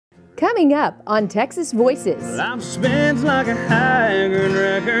Coming up on Texas Voices. Life spins like a high-grade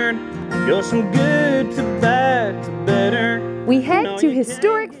record. Goes from good to bad to better. We head to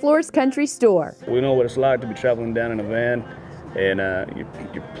historic Flores Country Store. We know what it's like to be traveling down in a van and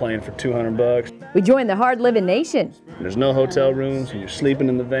you're playing for 200 bucks. We join the hard-living nation. There's no hotel rooms and you're sleeping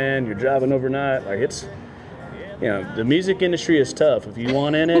in the van, you're driving overnight. Like it's, you know, the music industry is tough. If you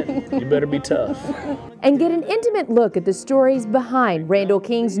want in it, you better be tough. And get an intimate look at the stories behind Randall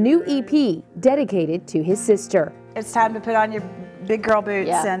King's new EP dedicated to his sister. It's time to put on your big girl boots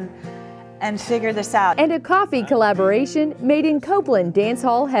and figure this out. And a coffee collaboration made in Coupland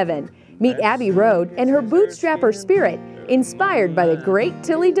Dancehall heaven. Meet Abbey Road and her bootstrapper spirit, inspired by the great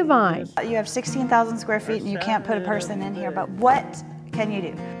Tilly Devine. You have 16,000 square feet and you can't put a person in here, but what can you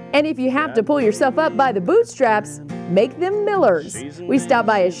do? And if you have to pull yourself up by the bootstraps, make them Millers. We stop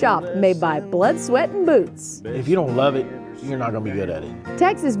by a shop made by Blood, Sweat, and Boots. If you don't love it, you're not going to be good at it.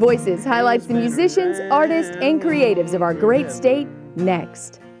 Texas Voices highlights the musicians, artists, and creatives of our great state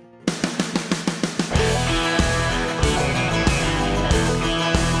next.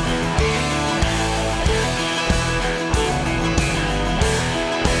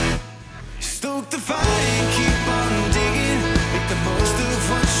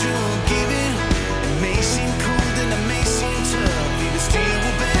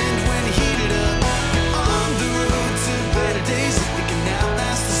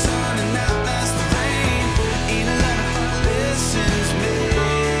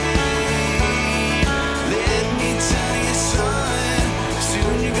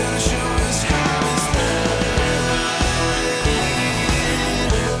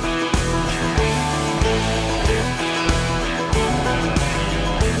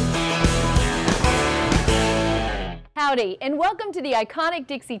 Howdy, and welcome to the iconic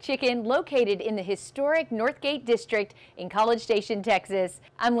Dixie Chicken located in the historic Northgate District in College Station, Texas.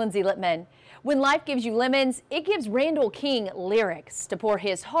 I'm Lindsay Lippman. When life gives you lemons, it gives Randall King lyrics to pour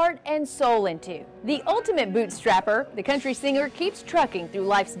his heart and soul into. The ultimate bootstrapper, the country singer keeps trucking through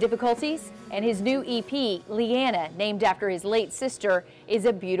life's difficulties, and his new EP, Leanna, named after his late sister, is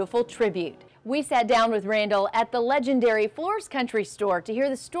a beautiful tribute. We sat down with Randall at the legendary Flores Country Store to hear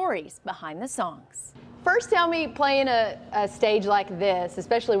the stories behind the songs. First, tell me, playing a stage like this,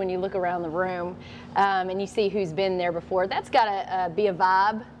 especially when you look around the room and you see who's been there before, that's got to be a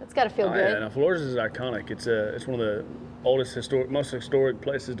vibe. That's got to feel good. Yeah, now Flores is iconic. It's one of the oldest most historic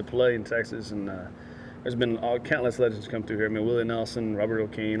places to play in Texas, and there's been countless legends come through here. I mean, Willie Nelson, Robert Earl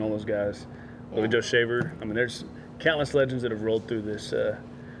King, all those guys. Billy Joe Shaver. I mean, there's countless legends that have rolled through this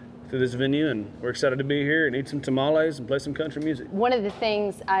venue, and we're excited to be here and eat some tamales and play some country music. One of the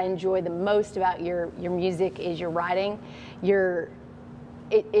things I enjoy the most about your music is your writing.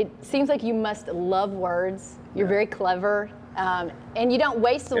 It seems like you must love words. You're very clever, and you don't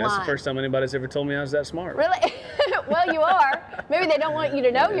waste a line. That's the first time anybody's ever told me I was that smart. Really? Well, you are. Maybe they don't want you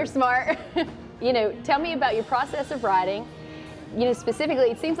to know you're smart. You know, tell me about your process of writing. You know,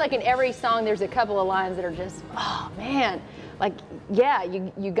 specifically, it seems like in every song there's a couple of lines that are just, oh man, like, yeah,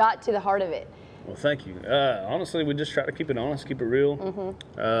 you got to the heart of it. Well, thank you. Honestly, we just try to keep it honest, keep it real.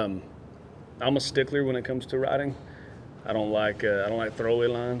 Mm-hmm. I'm a stickler when it comes to writing. I don't like throwaway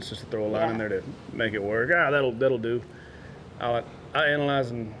lines, just to throw a line in there to make it work. That'll do. I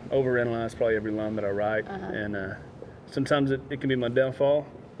analyze and overanalyze probably every line that I write, and sometimes it can be my downfall.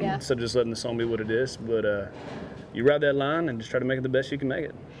 Yeah. Instead of just letting the song be what it is, but you write that line and just try to make it the best you can make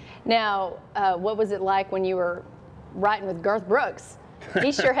it. Now, what was it like when you were writing with Garth Brooks?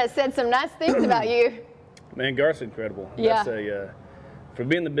 He sure has said some nice things about you. Man, Garth's incredible. Yeah. That's for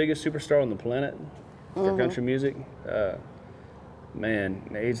being the biggest superstar on the planet for country music, man,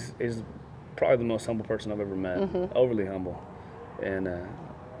 he's probably the most humble person I've ever met. Overly humble, and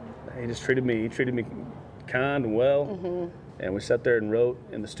he treated me kind and well. And we sat there and wrote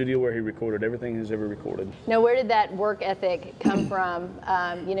in the studio where he recorded everything he's ever recorded. Now, where did that work ethic come from?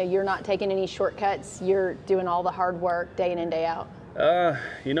 You know, you're not taking any shortcuts. You're doing all the hard work day in and day out.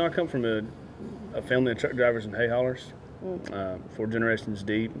 You know, I come from a family of truck drivers and hay haulers, 4 generations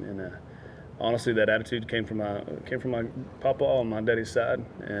deep, and honestly, that attitude came from my papa on my daddy's side.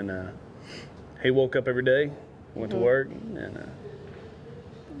 And he woke up every day, went to work, and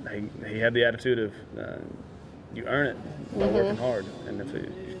he had the attitude of you earn it by working hard, and if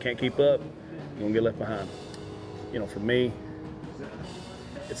you can't keep up, you're gonna get left behind. You know, for me,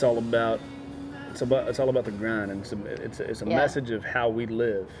 it's all about the grind, and it's a message of how we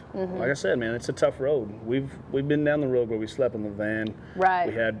live. Like I said, man, it's a tough road. We've been down the road where we slept in the van. Right.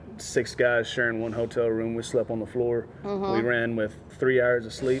 We had 6 guys sharing one hotel room. We slept on the floor. We ran with 3 hours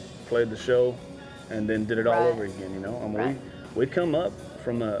of sleep, played the show, and then did it all over again. You know, I mean, we come up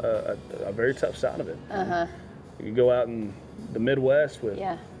from a very tough side of it. You go out in the Midwest with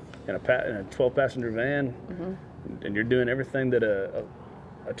in a 12-passenger van, and you're doing everything that a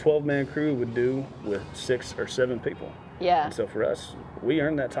 12-man crew would do with 6 or 7 people. Yeah. And so for us, we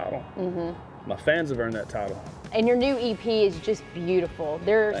earned that title. My fans have earned that title. And your new EP is just beautiful.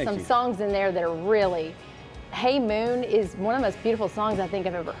 There are some songs in there that are really, Hey Moon is one of the most beautiful songs I think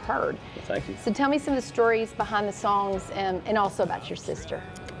I've ever heard. Well, thank you. So tell me some of the stories behind the songs and also about your sister.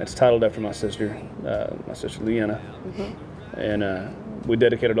 It's titled after my sister Leanna. And we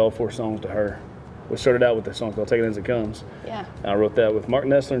dedicated all 4 songs to her. We started out with a song called Take It As It Comes. Yeah. I wrote that with Mark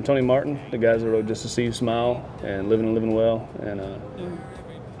Nessler and Tony Martin, the guys that wrote Just to See You Smile and Living and Living Well. And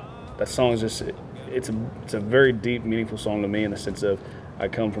that song is just, it's a very deep, meaningful song to me in the sense of I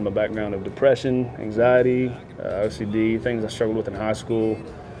come from a background of depression, anxiety, OCD, things I struggled with in high school.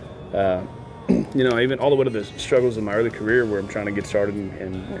 You know, even all the way to the struggles of my early career where I'm trying to get started,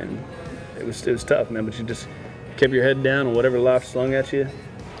 and it was tough, man. But you just kept your head down, and whatever life slung at you,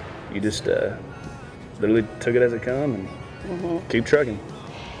 you just literally took it as it come and keep trucking.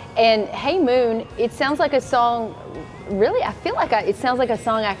 And Hey Moon, it sounds like a song. Really, I feel like it sounds like a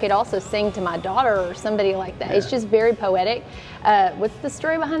song I could also sing to my daughter or somebody like that. Yeah. It's just very poetic. What's the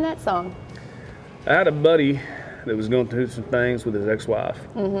story behind that song? I had a buddy that was going through some things with his ex-wife,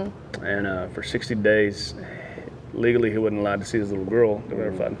 and for 60 days, legally he wasn't allowed to see his little girl. They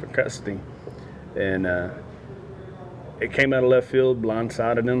were fighting for custody, and it came out of left field,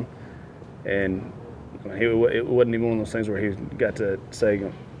 blindsided him, and it wasn't even one of those things where he got to say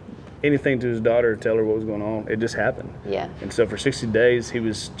anything to his daughter or tell her what was going on. It just happened. Yeah. And so for 60 days, he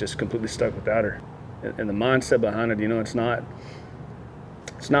was just completely stuck without her. And the mindset behind it, you know, it's not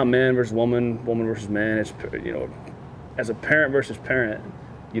man versus woman, woman versus man. It's, you know, as a parent versus parent,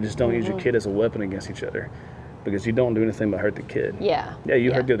 you just don't use your kid as a weapon against each other, because you don't do anything but hurt the kid. Yeah. Yeah,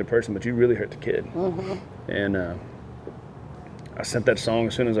 you hurt the other person, but you really hurt the kid. And I sent that song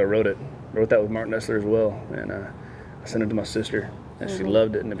as soon as I wrote it. Wrote that with Mark Nessler as well, and I sent it to my sister, and she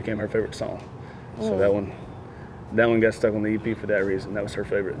loved it, and it became her favorite song. So that one got stuck on the EP for that reason. That was her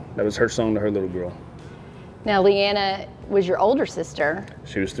favorite. That was her song to her little girl. Now, Leanna was your older sister.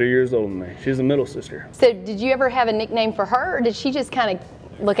 She was 3 years older than me. She's the middle sister. So did you ever have a nickname for her, or did she just kind of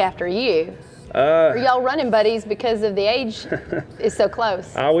look after you? Are y'all running buddies because of the age is so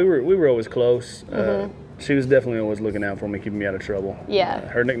close? We were always close. She was definitely always looking out for me, keeping me out of trouble. Yeah.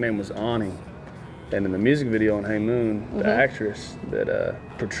 Her nickname was Ani. And in the music video on Hey Moon, the actress that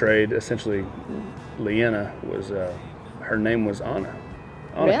portrayed essentially Leanna was, her name was Anna.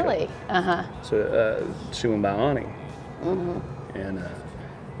 Annika. Really? So she went by Ani. And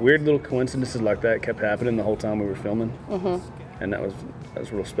weird little coincidences like that kept happening the whole time we were filming. And that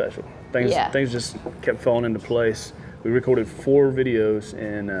was real special. Things just kept falling into place. We recorded 4 videos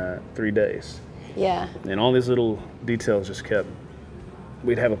in 3 days. Yeah. And all these little details just kept,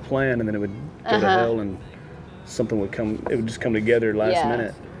 we'd have a plan and then it would go to hell and something would come, it would just come together last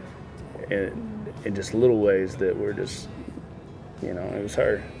minute. And in just little ways that were just, you know, it was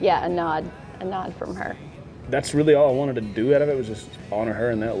her. Yeah, a nod from her. That's really all I wanted to do out of it, was just honor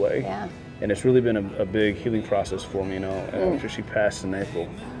her in that way. Yeah. And it's really been a big healing process for me, you know, after she passed in April.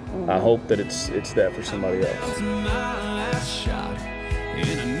 I hope that it's that for somebody else.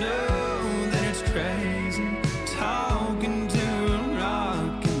 Crazy, talking to a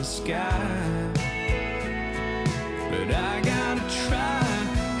rock in the sky, but I gotta try.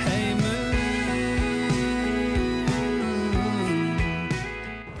 Hey Moon.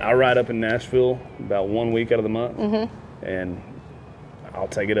 I ride up in Nashville about 1 week out of the month, and I'll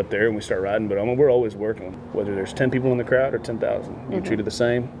take it up there and we start riding. But we're always working. Whether there's 10 people in the crowd or 10,000, you treat it the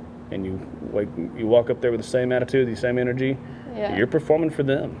same, and you walk up there with the same attitude, the same energy. Yeah. You're performing for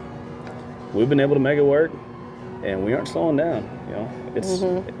them. We've been able to make it work, and we aren't slowing down. You know,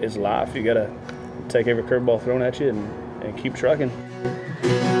 it's life. You gotta take every curveball thrown at you and keep trucking.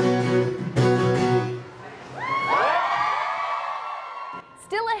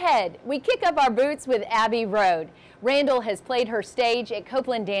 Still ahead, we kick up our boots with Abbey Road. Randall has played her stage at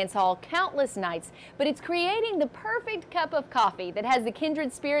Coupland Dancehall countless nights, but it's creating the perfect cup of coffee that has the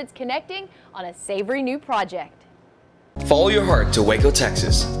kindred spirits connecting on a savory new project. Follow your heart to Waco,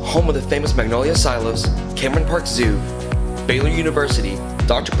 Texas, home of the famous Magnolia Silos, Cameron Park Zoo, Baylor University,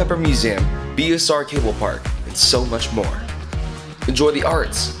 Dr. Pepper Museum, BSR Cable Park, and so much more. Enjoy the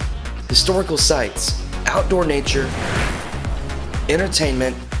arts, historical sites, outdoor nature,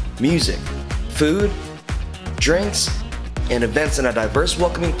 entertainment, music, food, drinks, and events in a diverse,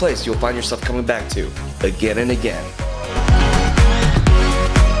 welcoming place you'll find yourself coming back to again and again.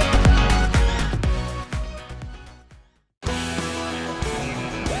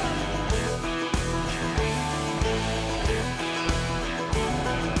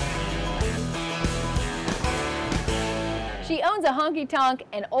 owns a honky-tonk,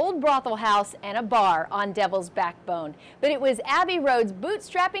 an old brothel house, and a bar on Devil's Backbone. But it was Abbey Road's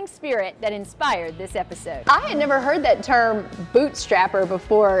bootstrapping spirit that inspired this episode. I had never heard that term bootstrapper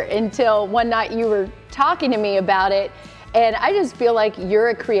before until one night you were talking to me about it. And I just feel like you're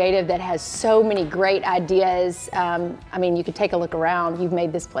a creative that has so many great ideas. I mean, you could take a look around. You've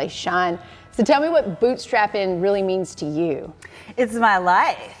made this place shine. So tell me what bootstrapping really means to you. It's my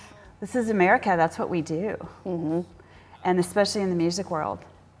life. This is America. That's what we do. Mm-hmm. And especially in the music world.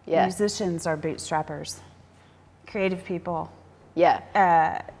 Yeah. Musicians are bootstrappers. Creative people.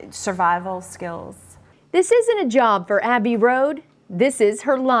 Yeah. Survival skills. This isn't a job for Abbey Road. This is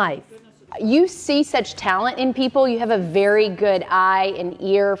her life. You see such talent in people. You have a very good eye and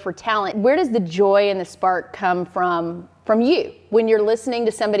ear for talent. Where does the joy and the spark come from you when you're listening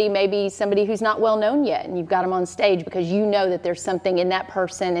to somebody, maybe somebody who's not well known yet, and you've got them on stage because you know that there's something in that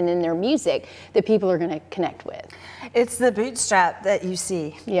person and in their music that people are going to connect with? It's the bootstrap that you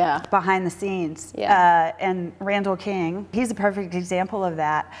see behind the scenes. Yeah. And Randall King, he's a perfect example of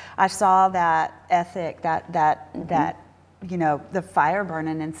that. I saw that ethic, that you know, the fire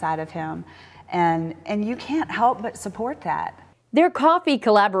burning inside of him. And you can't help but support that. Their coffee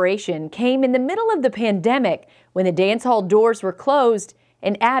collaboration came in the middle of the pandemic when the dance hall doors were closed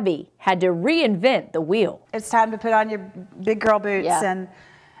and Abbey had to reinvent the wheel. It's time to put on your big girl boots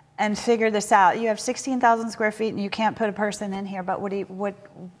and figure this out. You have 16,000 square feet and you can't put a person in here, but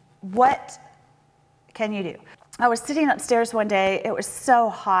what can you do? I was sitting upstairs one day, it was so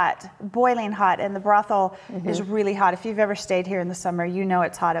hot, boiling hot, and the brothel is really hot. If you've ever stayed here in the summer, you know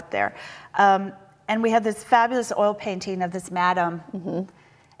it's hot up there. And we had this fabulous oil painting of this madam,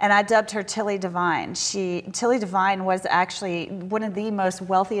 and I dubbed her Tilly Devine. Tilly Devine was actually one of the most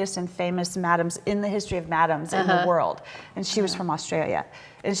wealthiest and famous madams in the history of madams in the world. And she was from Australia.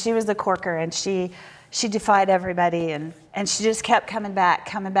 And she was the corker, and she defied everybody, and she just kept coming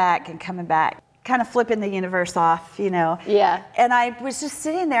back, and coming back. Kind of flipping the universe off, you know. Yeah. And I was just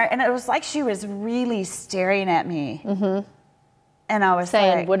sitting there, and it was like she was really staring at me. And I was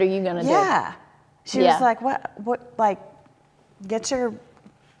saying, like, what are you gonna do? Yeah. She was like, what, like, get your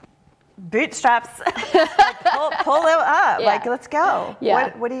bootstraps, like, pull them up, like, let's go.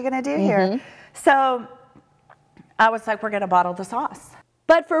 Yeah. What are you gonna do here? So I was like, we're gonna bottle the sauce.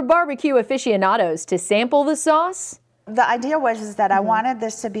 But for barbecue aficionados to sample the sauce, the idea was that I wanted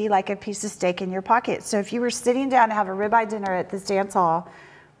this to be like a piece of steak in your pocket. So if you were sitting down to have a ribeye dinner at this dance hall,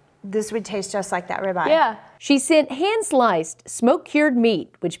 this would taste just like that ribeye. Yeah. She sent hand-sliced, smoke-cured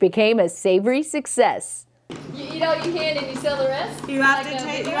meat, which became a savory success. You eat all you can and you sell the rest? You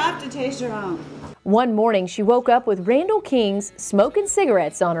have to taste your own. One morning, she woke up with Randall King's smoking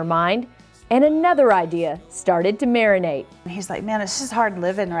cigarettes on her mind, and another idea started to marinate. He's like, man, it's just hard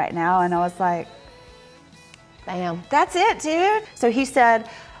living right now. And I was like, bam. That's it, dude. So he said,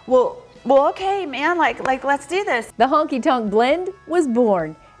 well, okay, man, like let's do this. The Honky Tonk Blend was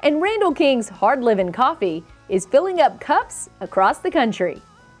born, and Randall King's Hard Livin' Coffee is filling up cups across the country.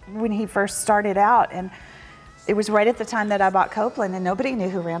 When he first started out, and it was right at the time that I bought Coupland, and nobody knew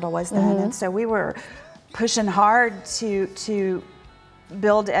who Randall was then, and so we were pushing hard to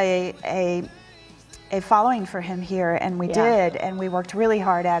build a following for him here, and we did, and we worked really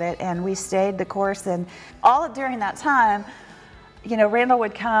hard at it, and we stayed the course. And all during that time, you know, Randall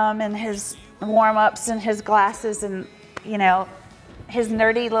would come in his warm-ups and his glasses and, you know, his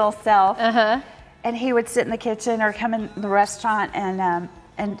nerdy little self, and he would sit in the kitchen or come in the restaurant,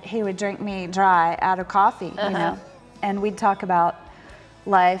 and he would drink me dry out of coffee, you know, and we'd talk about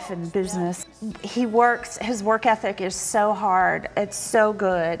life and business. He works, his work ethic is so hard, it's so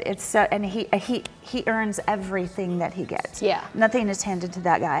good, it's so, and he earns everything that he gets. Yeah. Nothing is handed to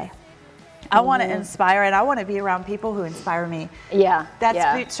that guy. I want to inspire, and I want to be around people who inspire me. Yeah. That's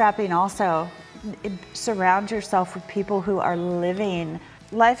bootstrapping also. Surround yourself with people who are living.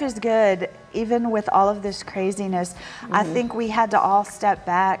 Life is good, even with all of this craziness. I think we had to all step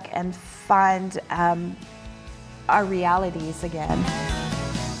back and find our realities again.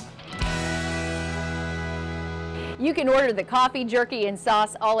 You can order the coffee, jerky, and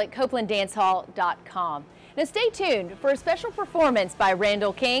sauce all at CouplandDancehall.com. Now stay tuned for a special performance by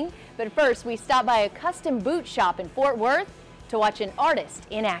Randall King, but first we stop by a custom boot shop in Fort Worth to watch an artist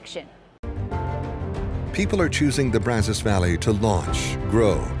in action. People are choosing the Brazos Valley to launch,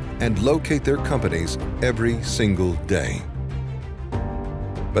 grow, and locate their companies every single day.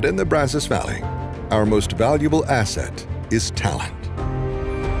 But in the Brazos Valley, our most valuable asset is talent.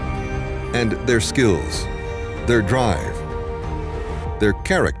 And their skills, their drive, their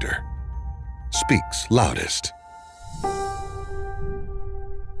character speaks loudest.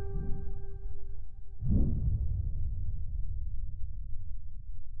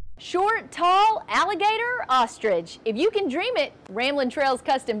 Short, tall, alligator, ostrich. If you can dream it, Ramblin Trails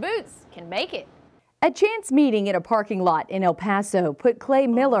Custom Boots can make it. A chance meeting in a parking lot in El Paso put Clay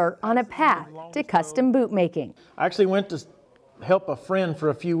Miller on a path to custom boot making. I actually went to help a friend for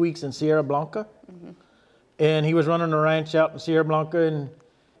a few weeks in Sierra Blanca. And he was running a ranch out in Sierra Blanca, and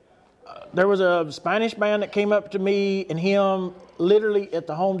there was a Spanish band that came up to me and him literally at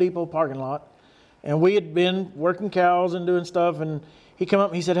the Home Depot parking lot. And we had been working cows and doing stuff, and he came up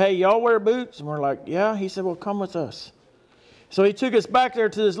and he said, "Hey, y'all wear boots?" And we're like, "Yeah." He said, "Well, come with us." So he took us back there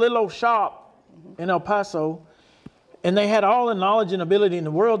to this little old shop in El Paso, and they had all the knowledge and ability in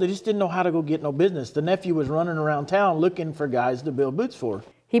the world. They just didn't know how to go get no business. The nephew was running around town looking for guys to build boots for.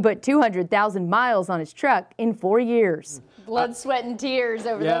 He put 200,000 miles on his truck in 4 years. Blood, sweat, and tears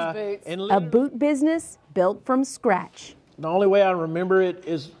over those boots. A boot business built from scratch. The only way I remember it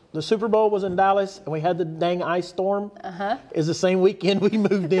is the Super Bowl was in Dallas, and we had the dang ice storm. Is the same weekend we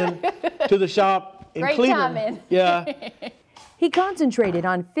moved in to the shop in Cleveland. Great timing. Yeah. He concentrated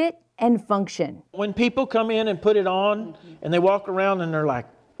on fit and function. When people come in and put it on and they walk around and they're like,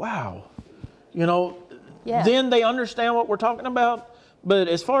 wow, you know, then they understand what we're talking about. But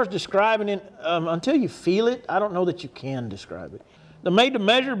as far as describing it, until you feel it, I don't know that you can describe it. The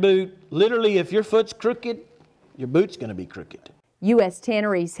made-to-measure boot, literally, if your foot's crooked, your boot's going to be crooked. U.S.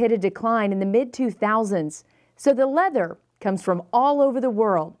 tanneries hit a decline in the mid-2000s, so the leather comes from all over the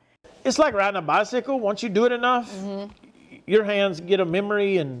world. It's like riding a bicycle. Once you do it enough, your hands get a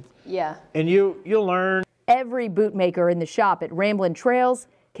memory, and you'll learn. Every bootmaker in the shop at Ramblin Trails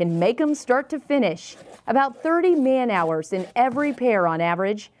can make them start to finish. About 30 man-hours in every pair on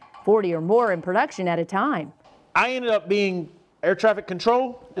average, 40 or more in production at a time. I ended up being air traffic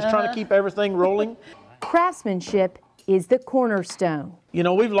control, just trying to keep everything rolling. Craftsmanship is the cornerstone. You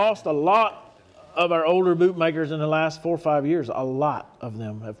know, we've lost a lot of our older bootmakers in the last 4 or 5 years. A lot of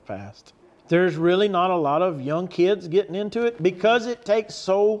them have passed. There's really not a lot of young kids getting into it because it takes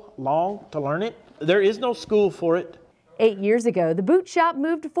so long to learn it. There is no school for it. 8 years ago, the boot shop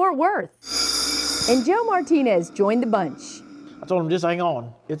moved to Fort Worth, and Joe Martinez joined the bunch. I told him, just hang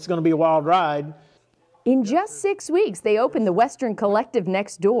on. It's going to be a wild ride. In just 6 weeks, they opened the Western Collective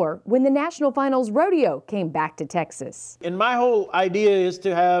next door when the National Finals Rodeo came back to Texas. And my whole idea is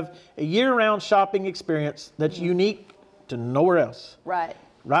to have a year-round shopping experience that's unique to nowhere else. Right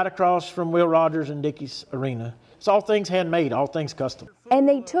across from Will Rogers and Dickey's Arena. It's all things handmade, all things custom. And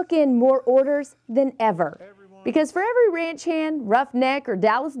they took in more orders than ever. Because for every ranch hand, roughneck, or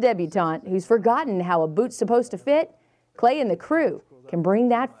Dallas debutante who's forgotten how a boot's supposed to fit, Clay and the crew can bring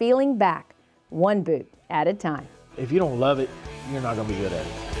that feeling back, one boot at a time. If you don't love it, you're not going to be good at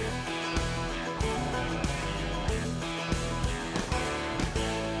it.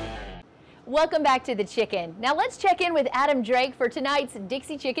 Welcome back to The Chicken. Now let's check in with Adam Drake for tonight's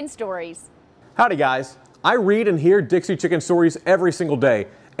Dixie Chicken Stories. Howdy guys. I read and hear Dixie Chicken stories every single day,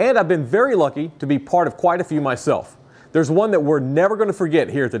 and I've been very lucky to be part of quite a few myself. There's one that we're never going to forget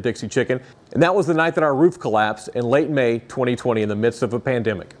here at the Dixie Chicken, and that was the night that our roof collapsed in late May 2020 in the midst of a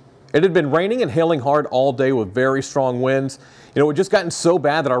pandemic. It had been raining and hailing hard all day with very strong winds. You know, it had just gotten so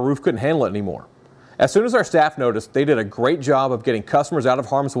bad that our roof couldn't handle it anymore. As soon as our staff noticed, they did a great job of getting customers out of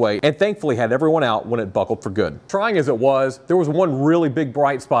harm's way and thankfully had everyone out when it buckled for good. Trying as it was, there was one really big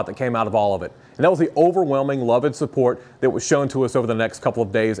bright spot that came out of all of it, and that was the overwhelming love and support that was shown to us over the next couple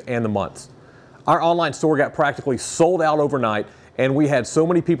of days and the months. Our online store got practically sold out overnight, and we had so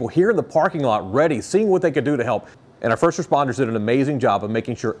many people here in the parking lot ready, seeing what they could do to help. And our first responders did an amazing job of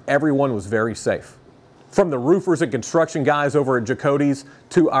making sure everyone was very safe. From the roofers and construction guys over at Jacody's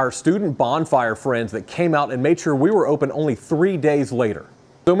to our student bonfire friends that came out and made sure we were open only 3 days later.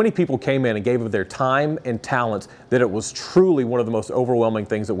 So many people came in and gave of their time and talents that it was truly one of the most overwhelming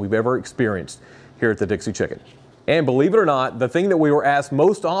things that we've ever experienced here at the Dixie Chicken. And believe it or not, the thing that we were asked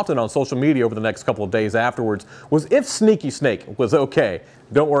most often on social media over the next couple of days afterwards was if Sneaky Snake was okay.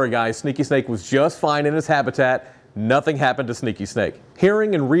 Don't worry guys, Sneaky Snake was just fine in his habitat. Nothing happened to Sneaky Snake.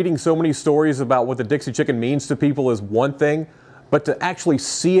 Hearing and reading so many stories about what the Dixie Chicken means to people is one thing, but to actually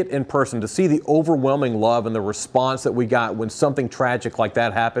see it in person, to see the overwhelming love and the response that we got when something tragic like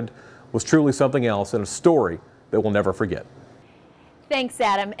that happened was truly something else and a story that we'll never forget. Thanks,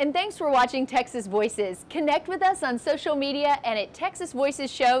 Adam, and thanks for watching Texas Voices. Connect with us on social media and at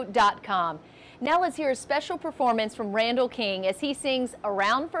texasvoicesshow.com. Now let's hear a special performance from Randall King as he sings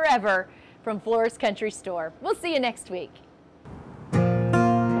Around Forever from Flores Country Store. We'll see you next week.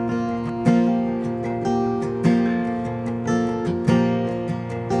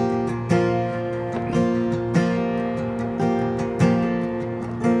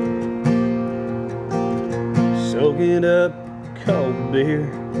 Soaking up cold beer,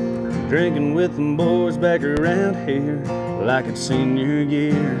 Drinking with them boys back around here like it's senior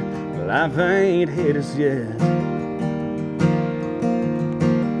year. Life ain't hit us yet.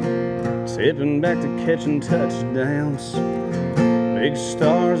 Tipping back to catching touchdowns. Big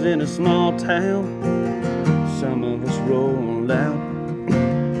stars in a small town. Some of us roll out.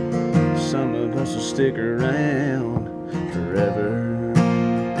 Some of us will stick around forever.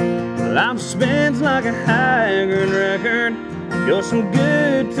 Life spins like a haggard record. Goes from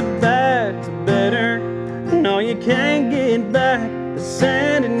good to bad to better. No, you can't get back the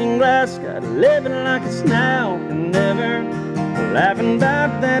sand in your glass. Gotta live it like it's now or never. Laughing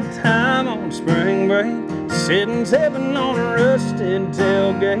about that time on spring break. Sitting tipping on a rusted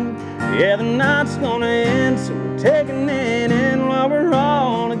tailgate. Yeah, the night's gonna end, so we're taking it in while we're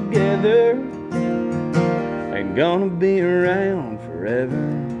all together. Ain't gonna be around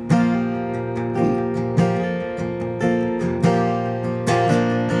forever.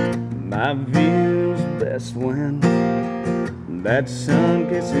 My view's best when that sun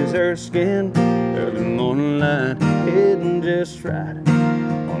kisses her skin. Early morning light hitting just right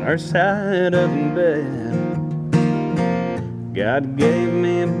on her side of the bed. God gave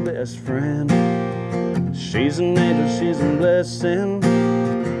me a best friend. She's an angel, she's a blessing.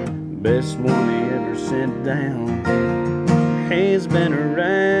 Best one he ever sent down. He's been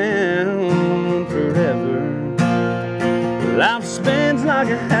around forever. Life spins like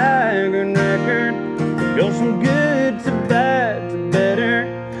a haggard record. Goes from good to bad to better.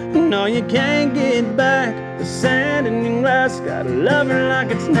 No, you can't get back the sand in your glass. Gotta love her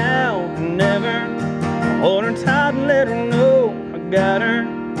like it's now or never. Hold her tight and let her know I got her.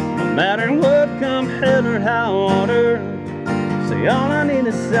 No matter what come hell or high water. Say all I need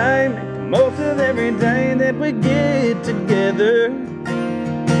to say, make the most of every day that we get together.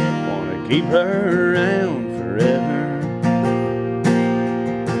 Wanna keep her around forever.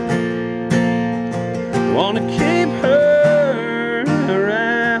 Wanna keep her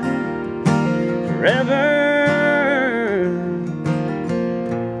around forever.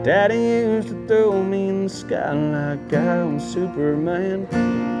 Daddy used to throw me in the sky like I was Superman.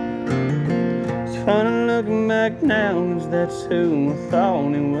 It's funny looking back now, 'cause that's who I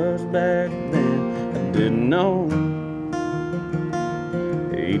thought he was back then. I didn't know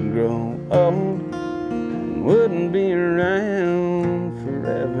he'd grow old and wouldn't be around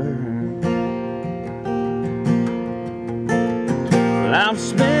forever. Life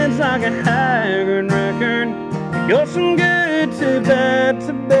spins like a haggard record. It goes from good to bad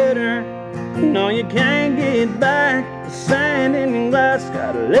to better. No, you can't get back the sand in your glass.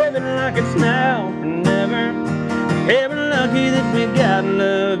 Gotta live it like it's now or never. Ever lucky that we got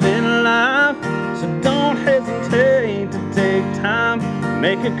love in life. So don't hesitate to take time.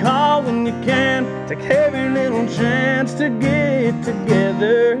 Make a call when you can. Take every little chance to get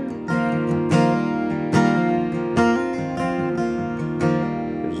together.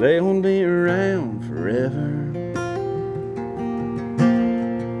 They won't be around forever.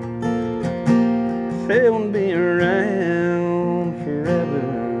 They won't be around forever.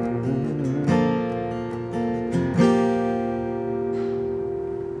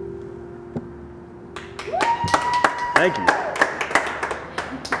 Thank you.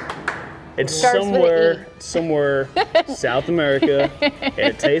 It's somewhere South America, and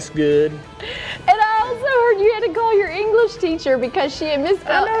it tastes good. And I also heard you had to call your English teacher because she had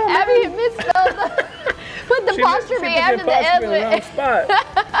misspelled. Abby had misspelled put the apostrophe after the S. In the wrong spot.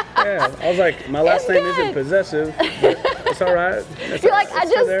 Yeah, I was like, my last name isn't possessive, but it's all right. You're like,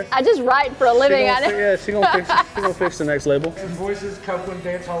 I just write for a living. I know. Yeah, she gonna fix the next label. And Voices, Coupland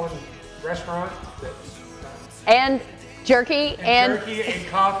Dancehall and Restaurant. And jerky and jerky and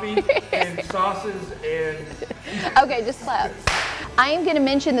coffee and sauces and. Okay, just clap. I am going to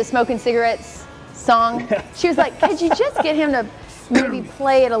mention the Smoking Cigarettes song. She was like, could you just get him to maybe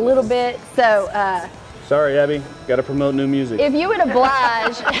play it a little bit? So, sorry, Abby, got to promote new music. If you would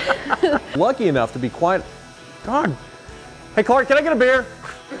oblige. Lucky enough to be quite. God. Hey, Clark, can I get a beer?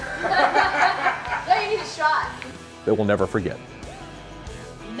 No, you need a shot. That we'll never forget.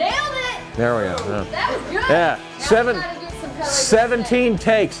 Nailed it. There we go. That was good. Yeah, 17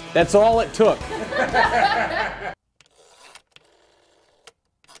 takes. That's all it took.